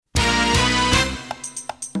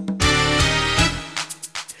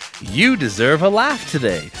You deserve a laugh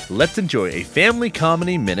today. Let's enjoy a family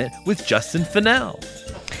comedy minute with Justin Fennell.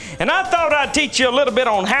 And I thought I'd teach you a little bit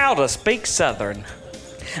on how to speak Southern.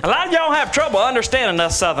 A lot of y'all have trouble understanding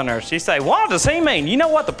us Southerners. You say, what does he mean? You know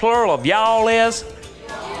what the plural of y'all is?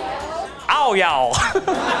 All y'all.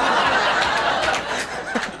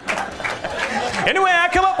 Anyway, I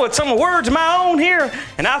come up with some words of my own here,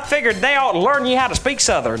 and I figured they ought to learn you how to speak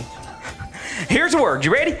Southern. Here's the word.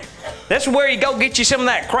 You ready? This is where you go get you some of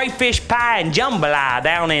that crayfish pie and jambalaya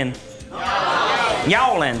down in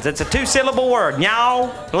Y'allins. It's a 2-syllable word.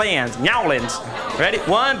 Y'allins. Ready?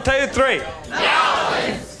 1, 2, 3.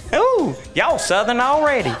 Y'allins. Ooh, y'all Southern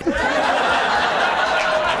already.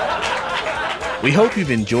 We hope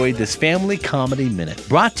you've enjoyed this Family Comedy Minute,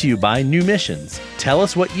 brought to you by New Missions. Tell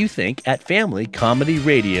us what you think at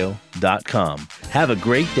FamilyComedyRadio.com. Have a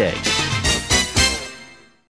great day.